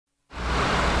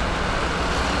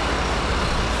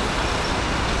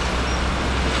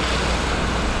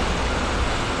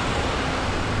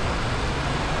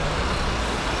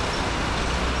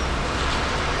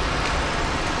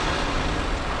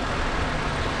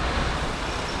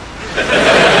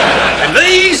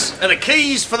are the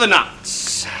keys for the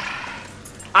nuts.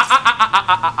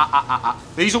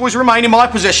 These always remain in my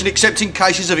possession except in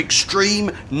cases of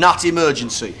extreme nut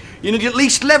emergency. You need at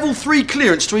least level 3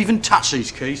 clearance to even touch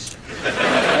these keys.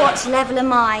 What level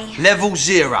am I? Level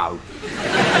 0.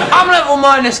 I'm level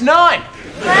 -9.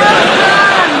 Well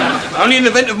done. Only in the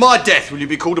event of my death will you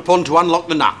be called upon to unlock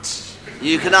the nuts.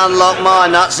 You can unlock my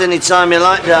nuts any time you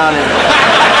like, darling.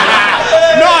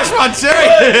 Nice one, Terry!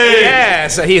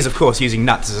 Yes, he is, of course, using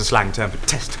nuts as a slang term for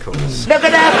testicles. Look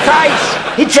at her face.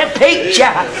 It's a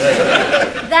picture.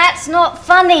 That's not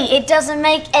funny. It doesn't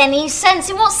make any sense.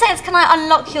 In what sense can I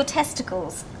unlock your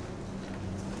testicles?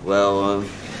 Well,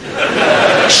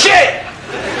 Shit!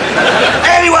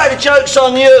 Anyway, the joke's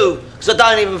on you, because I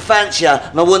don't even fancy you,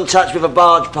 and I wouldn't touch with a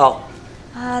barge pole.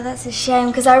 Oh, that's a shame,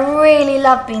 because I really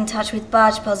love being touched with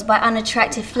barge poles by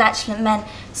unattractive, flatulent men.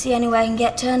 It's the only way I can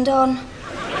get turned on.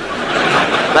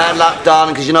 Bad luck,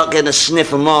 darling, because you're not getting a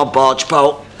sniff of my barge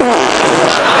pole.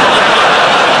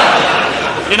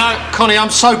 You know, Connie, I'm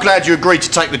so glad you agreed to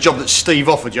take the job that Steve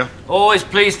offered you. Always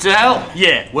pleased to help.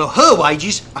 Yeah, well, her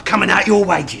wages are coming out your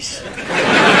wages.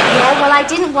 Yeah, well, I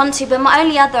didn't want to, but my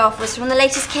only other offer was from the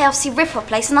latest KFC rip-off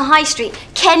place on the high street,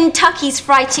 Kentucky's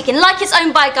Fried Chicken, like it's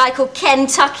owned by a guy called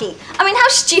Kentucky. I mean, how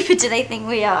stupid do they think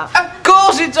we are? Of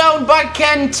course it's owned by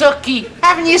Kentucky.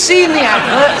 Haven't you seen the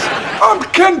adverts? I'm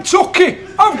Kentucky.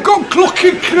 I've gone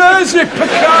clucking crazy,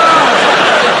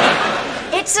 Picard.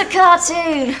 It's a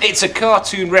cartoon. It's a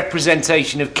cartoon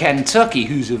representation of Kentucky,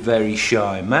 who's a very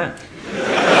shy man.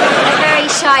 A very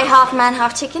shy half man,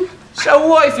 half chicken. So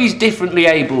what if he's differently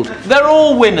abled? They're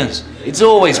all winners. It's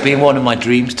always been one of my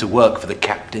dreams to work for the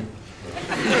captain.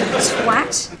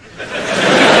 Swat.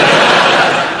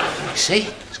 You see?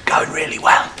 It's going really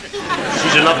well.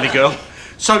 She's a lovely girl.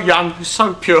 So young,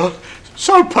 so pure,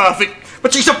 so perfect.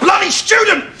 But she's a bloody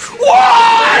student!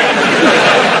 Why?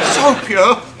 So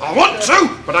pure. I want to,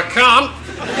 but I can't.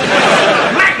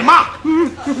 Magma!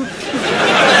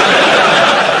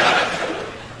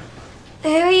 Who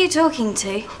are you talking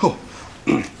to? Oh.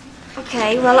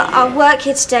 Okay, well, I'll work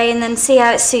here today and then see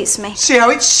how it suits me. See how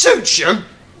it suits you?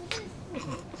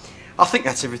 I think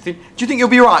that's everything. Do you think you'll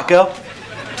be all right, girl?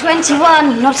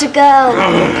 21, not a girl.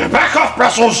 Back off,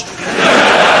 Brussels! Do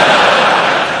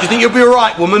you think you'll be all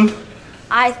right, woman?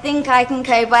 I think I can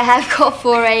cope. I have got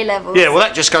 4 A-levels. Yeah, well,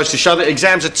 that just goes to show that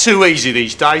exams are too easy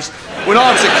these days. When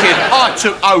I was a kid, I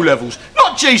took O-levels,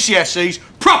 not GCSEs,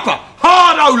 proper,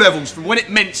 hard O-levels from when it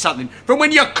meant something, from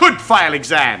when you could fail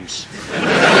exams.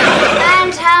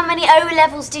 And how many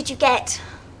O-levels did you get?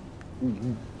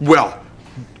 Well,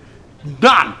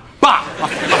 none, but I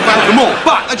failed them all.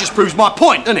 But that just proves my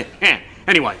point, doesn't it? Yeah.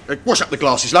 Anyway, wash up the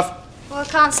glasses, love. Well,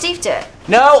 can't Steve do it?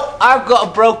 No, I've got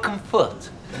a broken foot.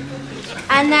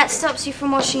 And that stops you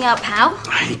from washing up how?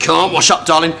 You can't wash up,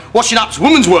 darling. Washing up's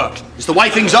woman's work. It's the way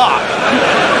things are.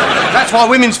 That's why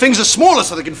women's things are smaller,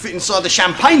 so they can fit inside the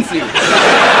champagne flutes.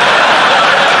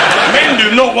 Men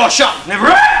do not wash up. Never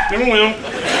will.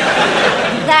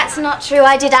 That's not true.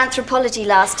 I did anthropology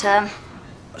last term.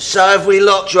 So if we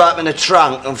locked you up in a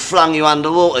trunk and flung you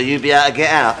underwater, you'd be able to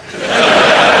get out?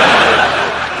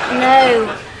 No.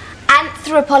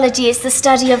 Anthropology is the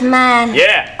study of man.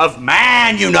 Yeah, of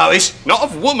man, you notice, not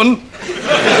of woman.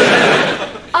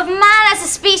 Of man as a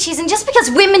species, and just because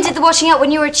women did the washing up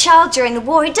when you were a child during the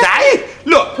war, it doesn't... Hey,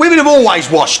 look, women have always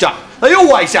washed up. They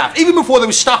always have, even before there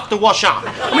was stuff to wash up.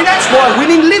 I mean, that's why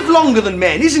women live longer than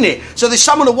men, isn't it? So there's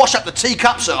someone to wash up the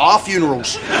teacups at our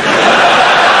funerals.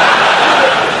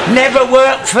 Never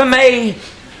worked for me.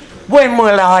 When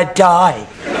will I die?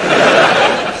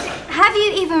 Have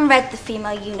you even read The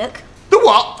Female Eunuch? The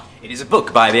what? It is a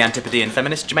book by the Antipodean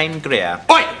feminist Germaine Greer.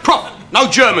 Oi, Prof, no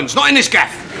Germans, not in this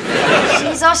gaff.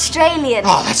 She's Australian.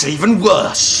 Oh, that's even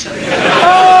worse.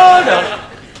 Hold on.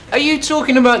 Are you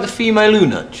talking about the female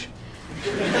eunuch?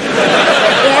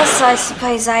 Yes, I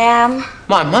suppose I am.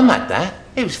 My mum had that.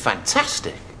 It was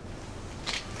fantastic.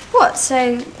 What,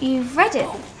 so you've read it,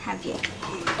 have you?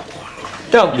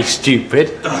 Don't be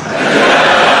stupid.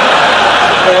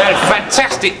 A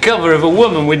fantastic cover of a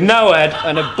woman with no head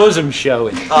and a bosom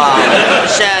showing. Oh,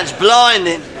 sounds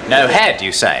blinding. No head,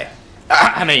 you say?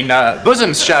 I mean,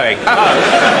 bosom's showing.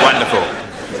 Oh, wonderful.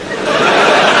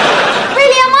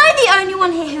 Really, am I the only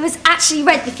one here who has actually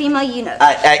read The Female Eunuch?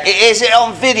 Is it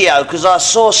on video? Because I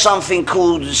saw something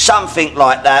called something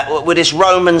like that with this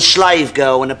Roman slave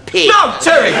girl and a pig. No,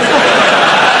 Terry!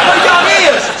 My young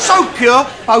ears! So pure,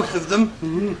 both of them.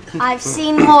 I've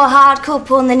seen more hardcore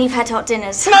porn than you've had hot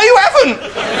dinners. No, you haven't!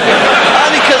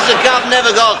 Only because the gov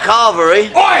never got Calvary.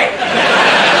 Oi!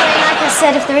 Like a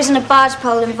said if there isn't a barge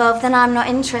pole involved, then I'm not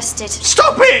interested.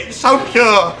 Stop it! So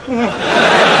pure.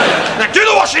 Now do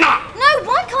the washing up. No,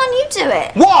 why can't you do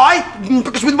it? Why?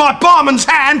 Because with my barman's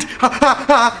hand,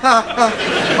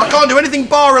 I can't do anything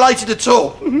bar-related at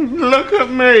all. Look at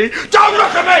me. Don't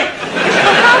look at me!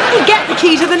 How did he get the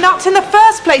key to the nuts in the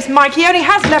first place, Mike? He only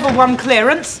has level 1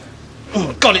 clearance.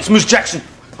 Oh, God, it's Ms. Jackson.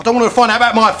 I don't want her to find out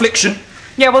about my affliction.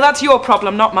 Yeah, well, that's your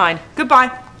problem, not mine.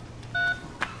 Goodbye.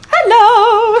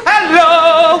 Hello!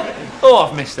 Hello! Oh,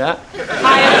 I've missed that.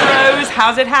 Hiya, Rose.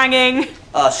 How's it hanging?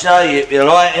 I'll show you if you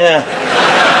like, yeah.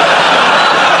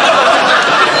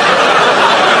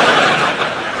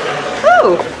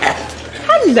 Oh,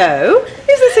 hello.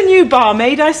 Is this a new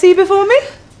barmaid I see before me?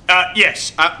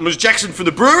 Yes, Ms. Jackson from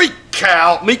the brewery.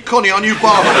 Cal, meet Connie, our new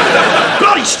barman.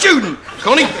 Bloody student!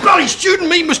 Connie, bloody student,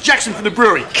 meet Ms. Jackson from the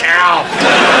brewery. Cal!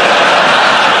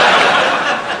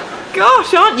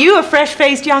 Gosh, aren't you a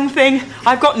fresh-faced young thing?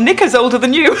 I've got knickers older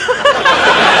than you.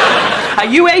 Are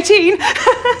you 18?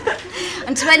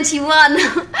 I'm 21.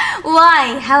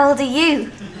 Why? How old are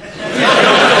you?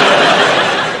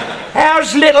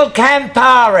 How's little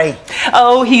Campari?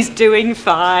 Oh, he's doing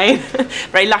fine.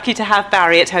 Very lucky to have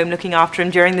Barry at home looking after him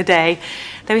during the day,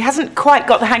 though he hasn't quite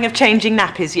got the hang of changing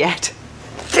nappies yet.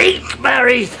 Think,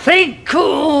 Mary, think.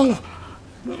 Oh,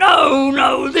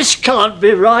 no, this can't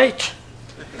be right.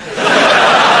 So,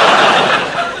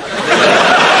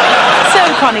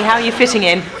 Connie, how are you fitting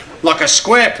in? Like a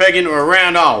square peg into a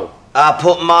round hole. I'll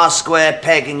put my square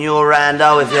peg in your round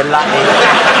hole if you're lucky.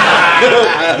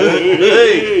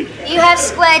 You have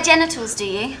square genitals, do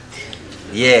you?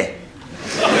 Yeah.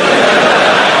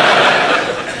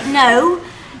 No.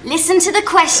 Listen to the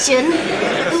question.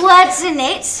 The word's in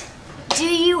it. Do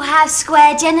you have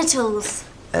square genitals?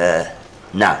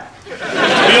 No. To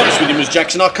be honest with you, Ms.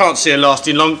 Jackson, I can't see her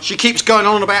lasting long. She keeps going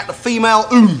on about the female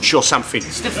oonch or something.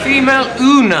 It's the female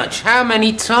oonach. How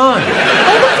many times?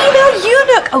 Oh, the female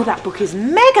eunuch. Oh, that book is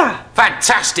mega.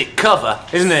 Fantastic cover,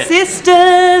 isn't it?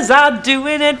 Sisters are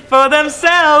doing it for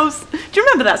themselves. Do you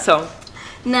remember that song?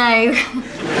 No.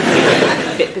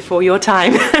 A bit before your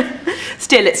time.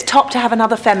 Still, it's top to have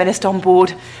another feminist on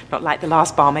board. Not like the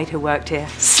last barmaid who worked here.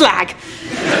 Slag.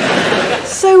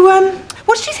 So,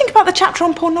 what did you think about the chapter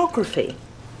on pornography?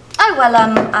 Oh, well,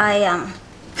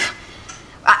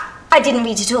 I didn't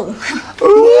read it all. No, I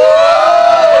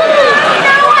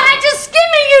had to skim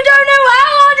it. You don't know how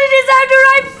hard it is how to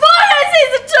write fires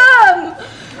is a term.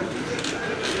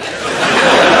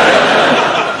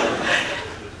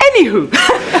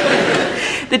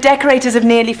 Anywho, the decorators have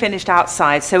nearly finished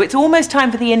outside, so it's almost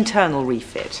time for the internal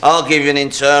refit. I'll give you an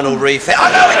internal refit.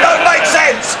 I know it don't make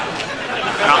sense!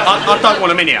 I don't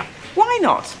want them in here. Why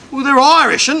not? Well, they're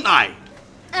Irish, aren't they?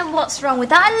 And what's wrong with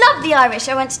that? I love the Irish.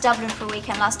 I went to Dublin for a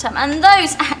weekend last term, and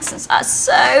those accents are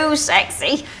so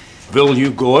sexy. Will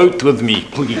you go out with me,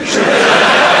 please? No,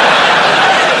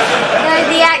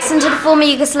 the accent of the former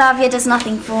Yugoslavia does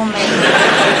nothing for me.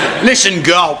 Listen,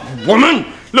 girl, woman.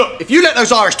 Look, if you let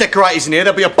those Irish decorators in here,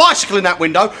 there'll be a bicycle in that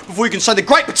window before you can say the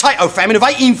Great Potato Famine of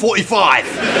 1845.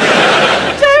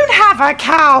 Don't have a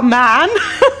cow, man.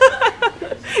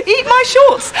 Eat my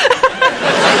shorts.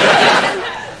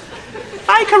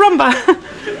 Ay, caramba.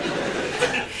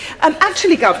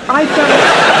 Actually, Gov,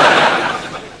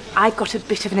 I've got a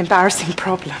bit of an embarrassing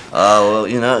problem. Oh, well,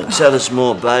 you know, tell us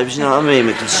more, babes. You know what I mean?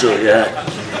 We can sort you out.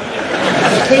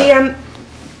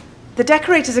 The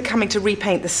decorators are coming to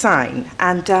repaint the sign,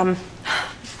 and,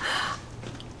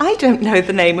 I don't know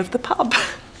the name of the pub.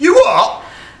 You what?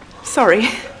 Sorry.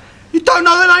 You don't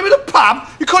know the name of the pub?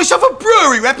 You call yourself a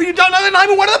brewery rep and you don't know the name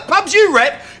of one of the pubs you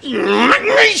rep? You make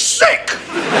me sick!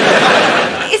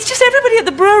 It's just everybody at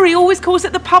the brewery always calls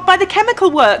it the pub by the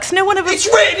chemical works. No one ever... It's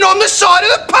written on the side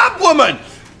of the pub, woman!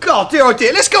 God, dear, oh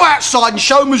dear, let's go outside and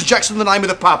show Ms. Jackson the name of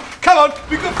the pub. Come on,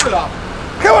 be good for that.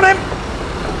 Come on, Em.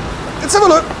 Let's have a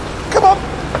look. Come on.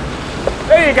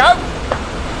 There you go.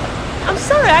 I'm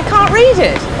sorry, I can't read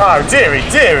it. Oh, dearie,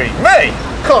 me.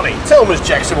 Connie, tell Ms.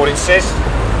 Jackson what it says.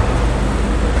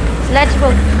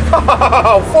 Legible.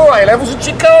 Oh, 4 A-levels and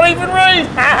she can't even read.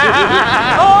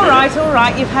 All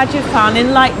right, you've had your fun.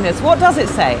 Enlighten us. What does it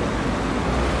say?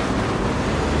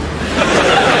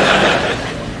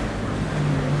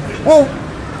 Well,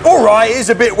 all right, it is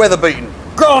a bit weather-beaten.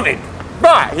 Granted.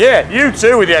 Right, yeah, you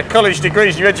two with your college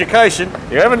degrees and your education,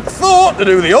 you haven't thought to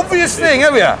do the obvious thing,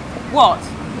 have you? What?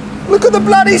 Look at the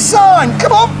bloody sign.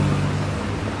 Come on.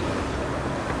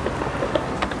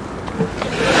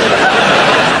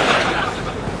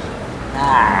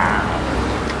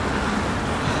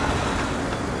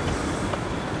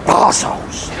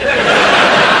 Arseholes.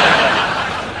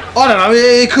 I don't know,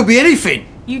 it could be anything.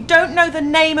 You don't know the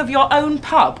name of your own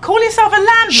pub? Call yourself a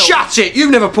landlord? Shut it!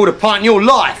 You've never pulled a pint in your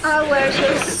life. Oh, well,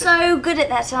 you're so good at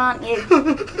that, aren't you?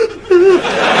 Go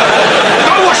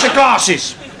wash your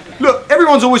glasses. Look,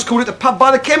 everyone's always called it the pub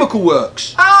by the chemical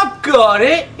works. I've got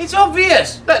it. It's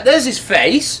obvious. Look, there's his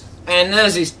face, and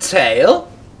there's his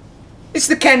tail. It's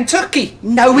the Kentucky.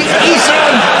 No, it isn't.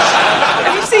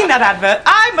 Have you seen that advert?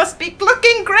 I must be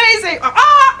clucking crazy.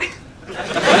 Ah! He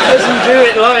doesn't do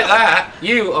it like that.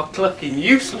 You are clucking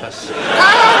useless.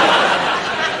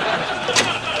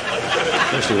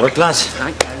 There's your work, lads.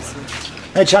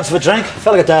 Any chance of a drink?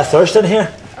 Felt like a death thirst in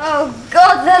here. Oh,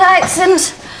 God, that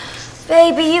accent.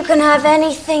 Baby, you can have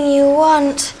anything you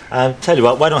want. Tell you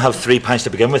what, why don't I have 3 pints to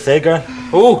begin with, eh, girl?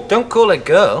 Oh, don't call her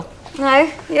girl.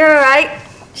 No, you're all right.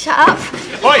 Shut up.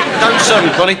 Oi, don't serve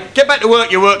me, Connie. Get back to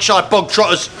work, you Yorkshire bog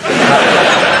trotters.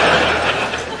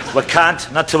 We can't,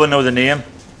 not till we know the name.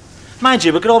 Mind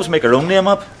you, we could always make our own name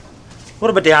up. What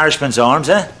about the Irishman's arms,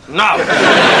 eh? No.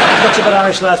 What's about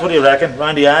Irish, lads? What do you reckon?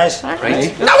 Round the eyes?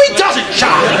 Right. No, he doesn't,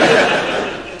 Charlie.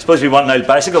 Suppose we want an old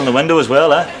bicycle in the window as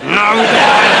well, eh? No,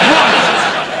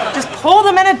 Just pour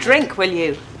them in a drink, will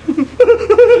you?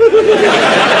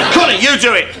 Connie, you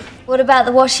do it. What about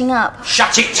the washing up?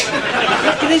 Shut it.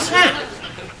 Look at his hat.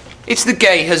 It's the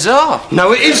gay hussar.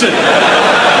 No, it isn't.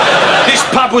 This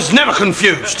pub was never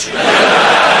confused. Love,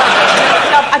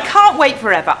 I can't wait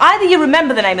forever. Either you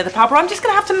remember the name of the pub or I'm just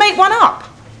going to have to make one up.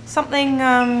 Something,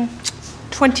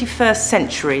 21st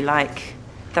century, like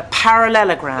the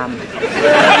parallelogram, or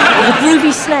the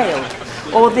groovy snail,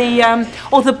 or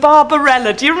the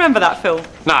Barbarella. Do you remember that film?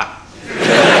 No.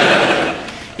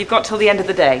 You've got till the end of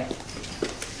the day.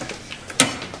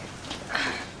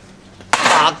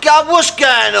 Oh, God, what's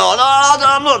going on?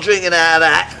 I'm not drinking out of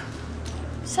that.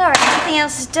 Sorry, everything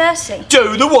else is dirty.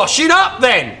 Do the washing up,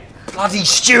 then. Bloody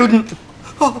student.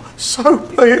 Oh, so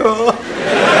pure.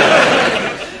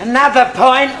 Another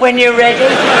pint when you're ready.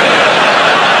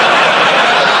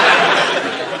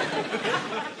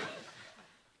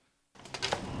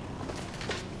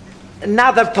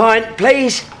 Another pint,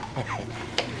 please.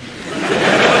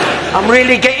 I'm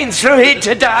really getting through it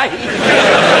today.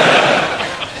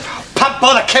 Pub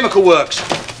by the chemical works.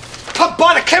 Pub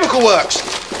by the chemical works.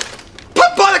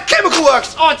 Pub by the chemical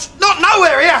works. Oh, it's not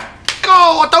nowhere here.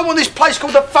 Oh, I don't want this place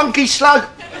called the Funky Slug.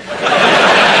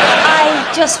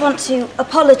 I just want to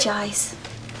apologise.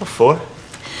 What for?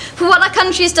 For what our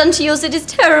country has done to yours, it is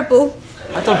terrible.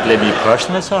 I don't blame you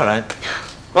personally, it's all right.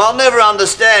 Well, I'll never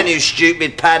understand you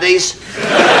stupid paddies.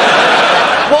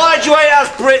 Why do you hate us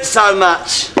Brits so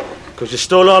much? Because you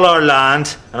stole all our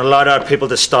land and allowed our people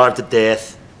to starve to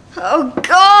death. Oh, God,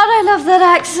 I love that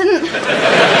accent.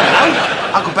 Hello,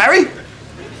 Uncle Barry?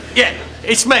 Yeah,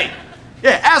 it's me.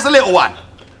 Yeah, how's the little one?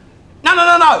 No,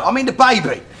 I mean the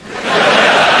baby.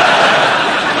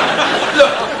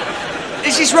 Look,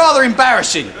 this is rather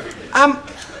embarrassing.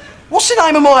 What's the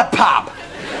name of my pub?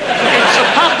 It's a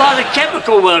pub by the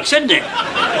chemical works, isn't it?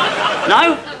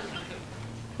 No?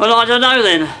 Well, I don't know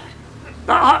then.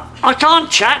 I can't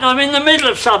chat, I'm in the middle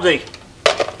of something.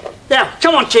 Now,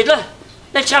 come on, Tiddler.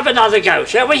 Let's have another go,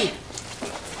 shall we?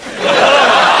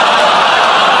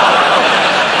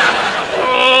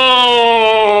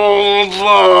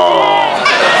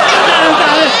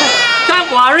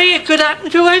 Don't worry, it could happen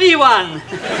to anyone.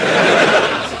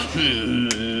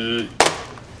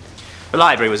 The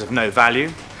library was of no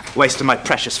value. Wasted my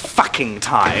precious fucking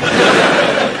time.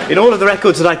 In all of the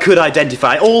records that I could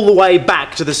identify, all the way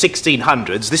back to the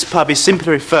 1600s, this pub is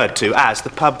simply referred to as the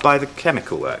pub by the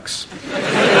chemical works.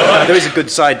 There is a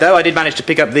good side, though. I did manage to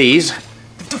pick up these.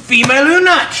 The female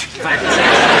Unach.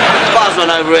 Buzz one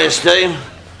over here, Steve.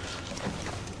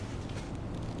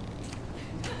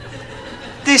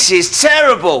 This is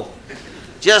terrible.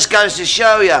 Just goes to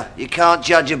show you can't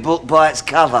judge a book by its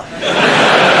cover.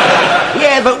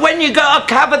 Yeah, but when you got a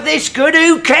cupboard this good,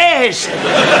 who cares?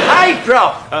 Hey,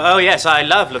 Prof. Oh, yes, I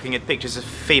love looking at pictures of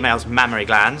females' mammary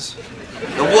glands.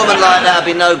 A woman like that'd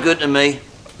be no good to me.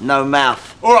 No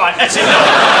mouth. All right, that's enough.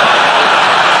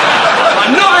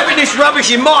 I'm not having this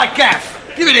rubbish in my gaff.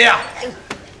 Give it here.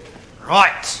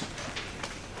 Right.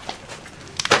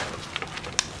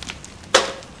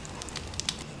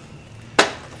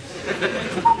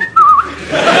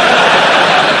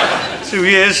 Two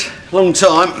years, long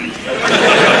time. Right,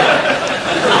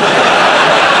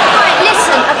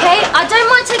 listen, OK? I don't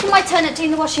mind taking my turn at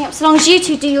doing the washing up so long as you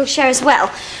two do your share as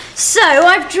well. So,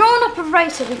 I've drawn up a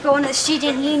rota we've got on at the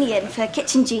Student Union for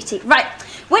kitchen duty. Right,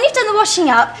 when you've done the washing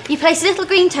up, you place a little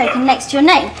green token next to your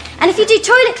name. And if you do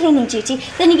toilet cleaning duty,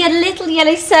 then you get a little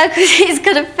yellow circle that's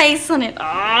got a face on it.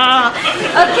 Ah,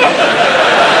 OK.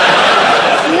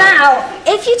 Now,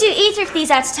 if you do either of these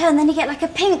out of turn, then you get like a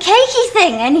pink cakey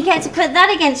thing, and you get to put that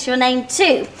against your name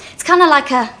too. It's kind of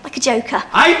like a joker.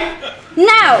 Hey?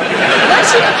 Now,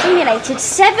 once you've accumulated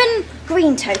 7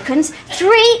 green tokens,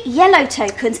 3 yellow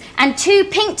tokens, and 2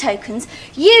 pink tokens,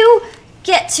 you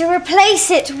get to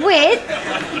replace it with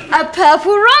a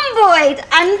purple rhomboid.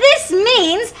 And this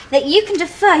means that you can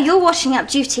defer your washing up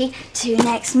duty to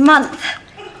next month.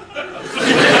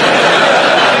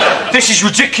 This is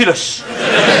ridiculous.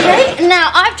 Okay,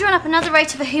 now I've drawn up another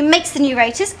rater for who makes the new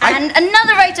raters, and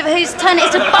another rater for whose turn it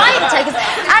is to buy the tokens,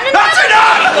 and another... That's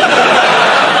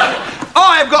enough!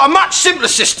 I have got a much simpler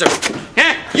system.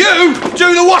 Yeah? You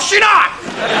do the washing up!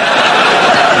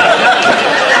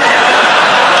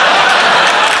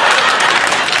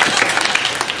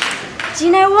 Do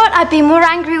you know what? I'd be more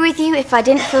angry with you if I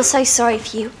didn't feel so sorry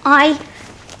for you. I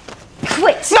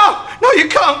quit. No, you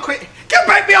can't quit. Get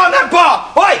back behind that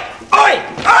bar. Oi!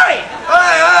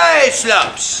 Hey,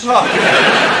 Slops. Oh.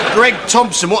 Greg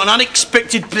Thompson, what an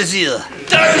unexpected pleasure.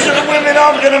 Those are the women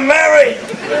I'm going to marry.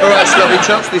 All right, Sloppy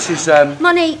Chops, this is,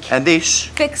 Monique. And this?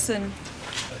 Vixen.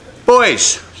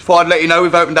 Boys, thought I'd let you know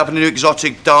we've opened up a new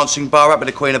exotic dancing bar up at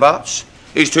the Queen of Hearts.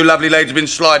 These 2 lovely ladies have been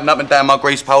sliding up and down my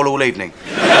grease pole all evening.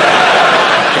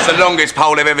 It's the longest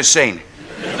pole they've ever seen.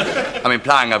 I'm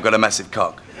implying I've got a massive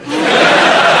cock.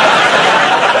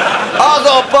 I've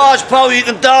got a barge pole you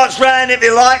can dance round if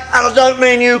you like, and I don't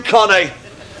mean you, Connie.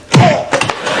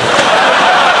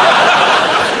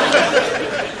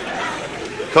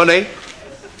 Connie,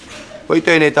 what are you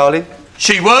doing here, darling?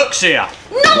 She works here.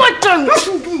 No, I don't!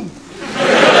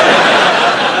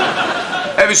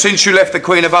 Ever since you left the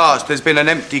Queen of Hearts, there's been an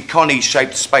empty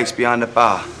Connie-shaped space behind the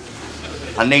bar.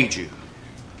 I need you.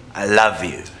 I love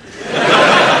you.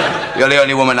 You're the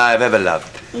only woman I have ever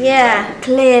loved. Yeah,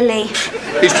 clearly.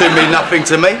 These 2 mean nothing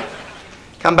to me.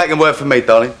 Come back and work for me,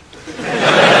 darling.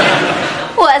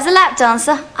 What, as a lap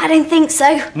dancer? I don't think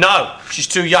so. No, she's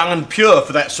too young and pure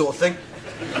for that sort of thing.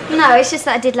 No, it's just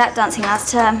that I did lap dancing last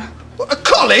term. What, at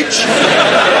college?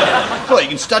 Well, you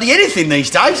can study anything these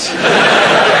days.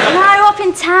 No, up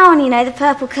in town, you know, the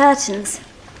purple curtains.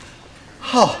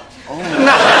 Oh.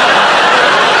 No.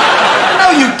 No,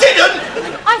 you didn't!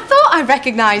 I thought I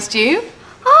recognised you.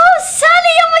 Oh,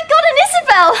 Sally! Oh my God, and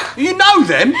Isabel! You know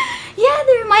them? Yeah,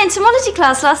 they were in my entomology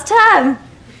class last term.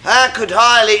 How could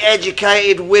highly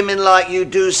educated women like you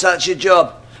do such a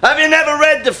job? Have you never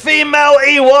read The Female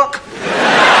Ewok?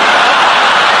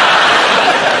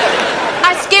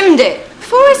 I skimmed it.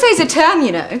 4 essays a term,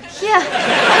 you know. Yeah,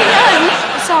 I know.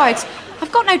 Besides,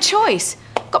 I've got no choice.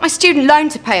 I've got my student loan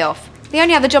to pay off. The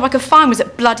only other job I could find was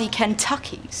at bloody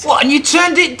Kentucky's. What, and you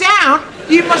turned it down?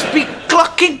 You must be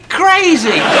glucking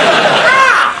crazy.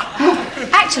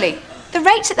 Actually, the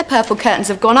rates at the Purple Curtains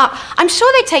have gone up. I'm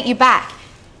sure they'd take you back.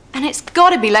 And it's got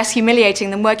to be less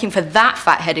humiliating than working for that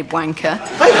fat-headed wanker.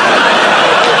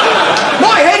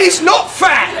 My head is not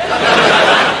fat!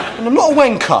 And I'm not a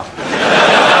wanker.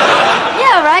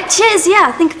 Yeah, all right, cheers,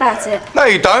 yeah, think about it. No,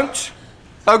 you don't.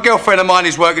 No girlfriend of mine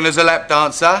is working as a lap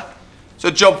dancer. It's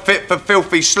a job fit for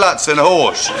filthy sluts and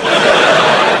whores.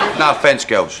 No offence,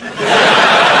 girls.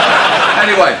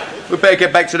 Anyway, we better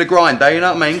get back to the grind, you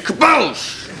know what I mean?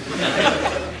 Kaboosh!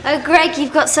 Oh, Greg,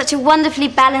 you've got such a wonderfully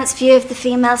balanced view of the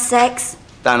female sex.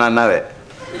 Don't I know it?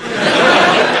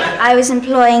 I was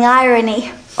employing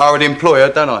irony. I already employ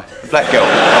her, don't I? A black girl.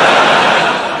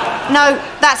 No,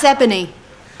 that's Ebony.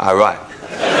 Oh, right.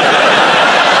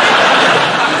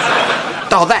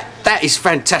 Oh, that is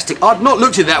fantastic. I've not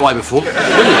looked at it that way before.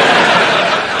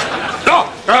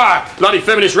 Bloody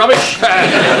feminist rubbish.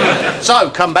 So,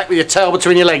 come back with your tail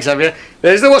between your legs, have you?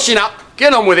 There's the washing up.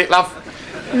 Get on with it, love.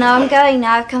 No, I'm going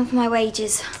now. I've come for my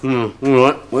wages. All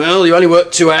right. Well, you only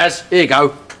worked 2 hours. Here you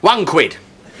go. £1.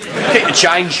 Keep the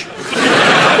change.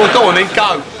 Well, go on then.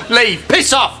 Go. Leave.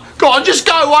 Piss off. Go on, just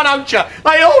go, why don't you?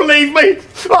 They all leave me.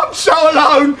 I'm so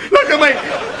alone. Look at me.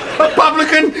 A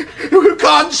publican who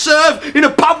can't serve in a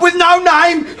pub with no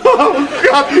name. Oh,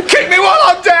 God. Kick me while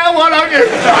I'm down, why don't you?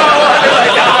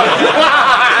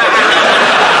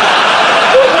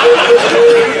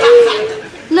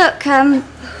 Look,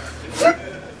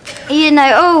 you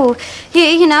know,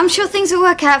 you know, I'm sure things will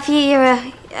work out for you. You're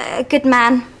a good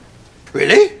man.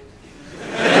 Really?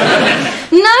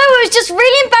 No, it was just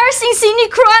really embarrassing seeing you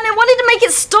cry and I wanted to make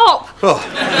it stop. Oh,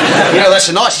 you know, that's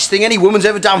the nicest thing any woman's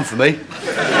ever done for me.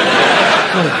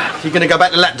 You going to go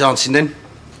back to lap dancing then?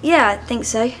 Yeah, I think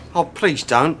so. Oh, please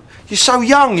don't. You're so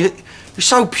young. You're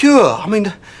so pure. I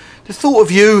mean, the thought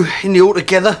of you in the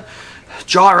all-together,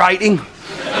 gyrating,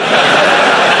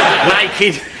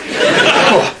 naked,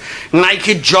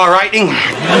 naked, gyrating,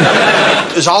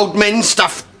 as old men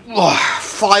stuff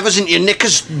fivers into your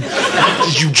knickers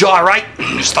as you gyrate.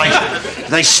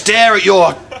 They stare at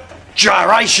your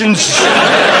gyrations.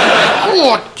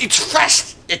 Oh, it's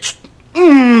fast. It's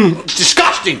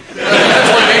disgusting. That's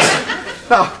what it is.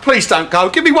 Oh, please don't go.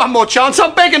 Give me one more chance.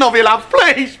 I'm begging of you, love.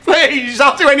 Please, please.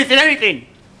 I'll do anything.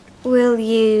 Will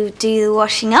you do the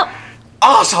washing up?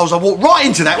 Arseholes, I walked right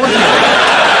into that, wouldn't you?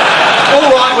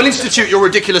 All right, we'll institute your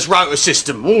ridiculous rota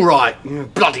system. All right, you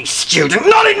bloody student.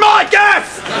 Not in my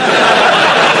gaff!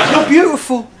 You're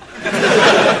beautiful.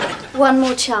 One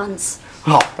more chance.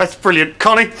 Oh, that's brilliant,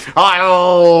 Connie. I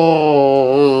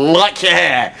like your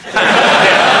hair.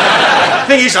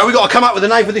 Thing is, though, we've got to come up with a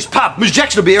name for this pub. Miss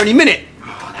Jackson will be here any minute.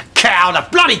 Oh, the cow, the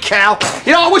bloody cow.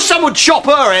 You know, I wish someone would chop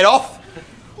her head off.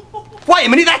 Wait a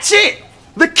minute, that's it.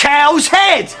 The cow's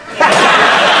head.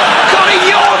 Connie,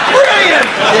 you're brilliant.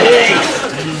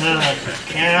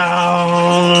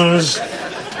 Cow's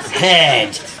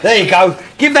head. There you go.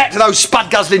 Give that to those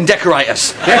spud-guzzling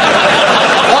decorators.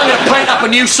 I'm going to paint up a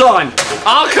new sign.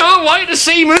 I can't wait to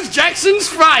see Miss Jackson's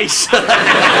face.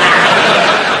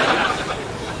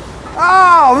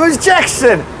 Oh, Miss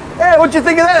Jackson. Yeah, what do you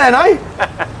think of that then, eh?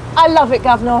 I love it,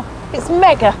 Governor. It's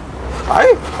mega.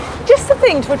 Eh? Just the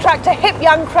thing to attract a hip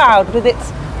young crowd with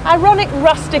its ironic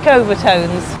rustic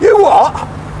overtones. You what?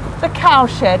 The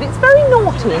cowshed. It's very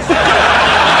naughty.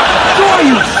 Oh,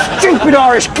 you stupid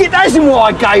Irish kid. That isn't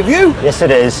what I gave you. Yes, it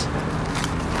is.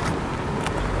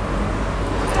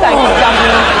 Thanks,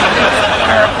 Governor.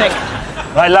 Perfect.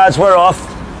 Right, lads, we're off.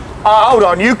 Hold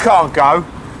on, you can't go.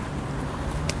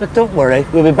 But don't worry,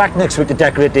 we'll be back next week to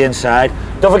decorate the inside.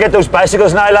 Don't forget those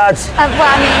bicycles now, lads. Well,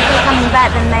 I mean, if you're coming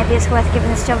back, then maybe it's worth giving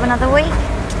this job another week.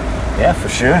 Yeah, for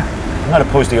sure. I'm not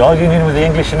opposed to all union with the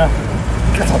English, you know.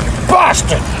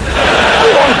 Bastard!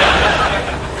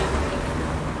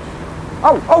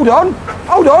 Oh, hold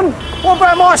on. What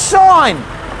about my sign?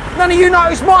 None of you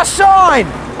noticed my sign.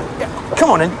 Yeah,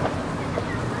 come on then.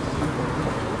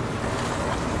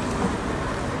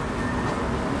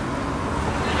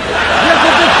 Look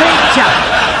at the picture.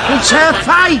 It's her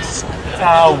face.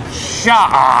 Oh,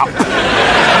 shut up.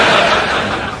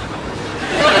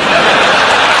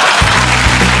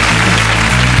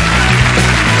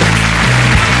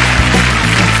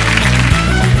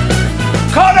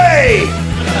 Connie!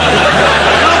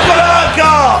 Look what I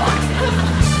got!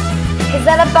 Is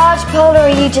that a barge pole, or are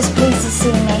you just pleased to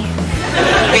see me?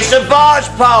 It's a barge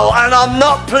pole, and I'm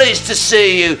not pleased to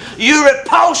see you. You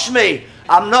repulse me.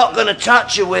 I'm not going to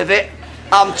touch you with it.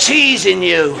 I'm teasing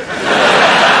you.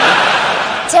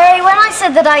 Terry, when I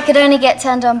said that I could only get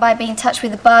turned on by being touched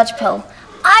with a barge pole,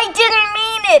 I didn't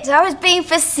mean it. I was being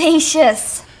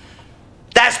facetious.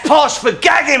 That's posh for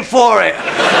gagging for it.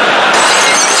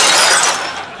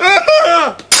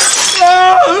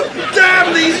 Oh,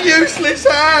 damn these useless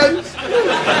hands!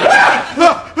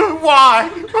 Why?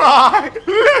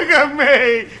 Look at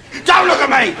me! Don't look at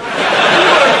me!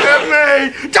 Look at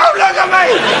me! Don't look at me!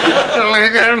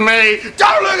 Look at me!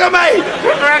 Don't look at me!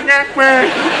 Look at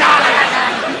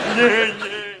me!